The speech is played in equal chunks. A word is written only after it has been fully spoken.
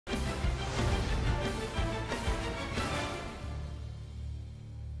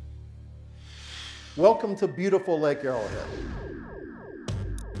Welcome to beautiful Lake Arrowhead.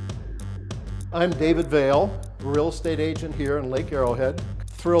 I'm David Vail, real estate agent here in Lake Arrowhead.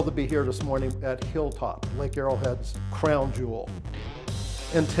 Thrilled to be here this morning at Hilltop, Lake Arrowhead's crown jewel.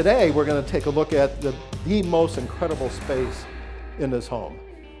 And today we're going to take a look at the most incredible space in this home.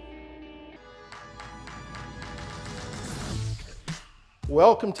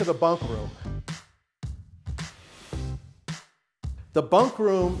 Welcome to the bunk room. The bunk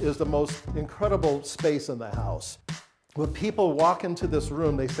room is the most incredible space in the house. When people walk into this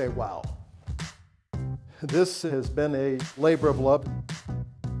room, they say, wow. This has been a labor of love.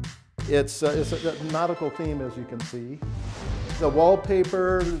 It's a nautical theme, as you can see. The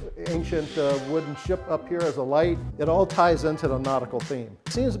wallpaper, ancient wooden ship up here as a light, it all ties into the nautical theme.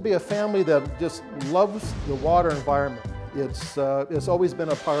 It seems to be a family that just loves the water environment. It's always been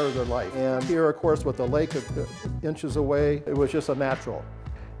a part of their life. And here, of course, with the lake inches away, it was just a natural.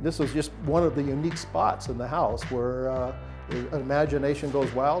 This was just one of the unique spots in the house where imagination goes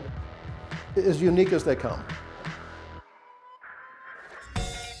wild. As unique as they come.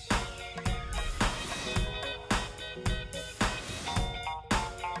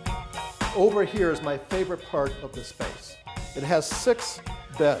 Over here is my favorite part of the space. It has 6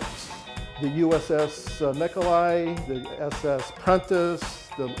 beds. The USS Nikolai, the SS Prentice,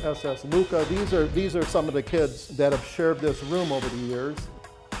 the SS Luca. These are some of the kids that have shared this room over the years.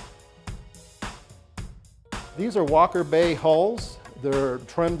 These are Walker Bay hulls. They're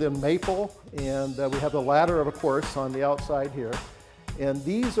trimmed in maple, and we have the ladder, of course, on the outside here. And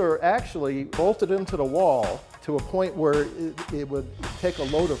these are actually bolted into the wall to a point where it would take a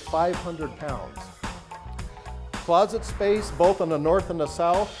load of 500 pounds. Closet space, both on the north and the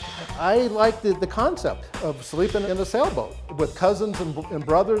south. I like the concept of sleeping in a sailboat with cousins and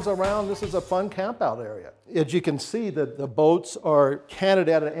brothers around. This is a fun camp out area. As you can see, the boats are canted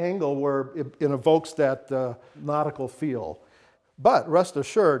at an angle where it evokes that nautical feel. But rest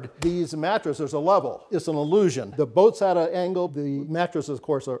assured, these mattresses are level. It's an illusion. The boat's at an angle, the mattresses, of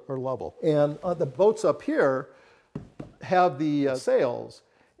course, are level. And the boats up here have the sails,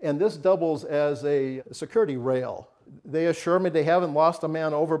 and this doubles as a security rail. They assure me they haven't lost a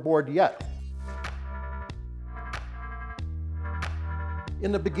man overboard yet.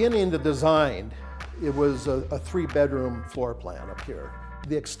 In the beginning, the design, it was a 3-bedroom floor plan up here.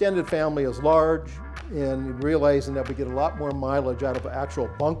 The extended family is large, and realizing that we get a lot more mileage out of an actual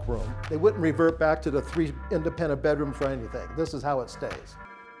bunk room, they wouldn't revert back to the 3 independent bedrooms or anything. This is how it stays.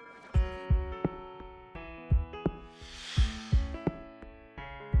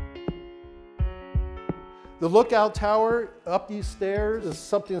 The lookout tower up these stairs is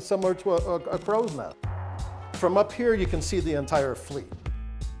something similar to a crow's nest. From up here, you can see the entire fleet.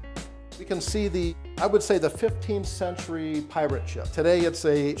 You can see I would say the 15th century pirate ship. Today it's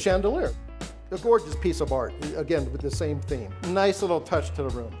a chandelier. A gorgeous piece of art, again, with the same theme. Nice little touch to the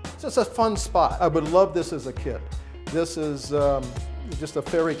room. It's just a fun spot. I would love this as a kid. This is just a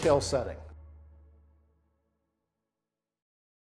fairy tale setting.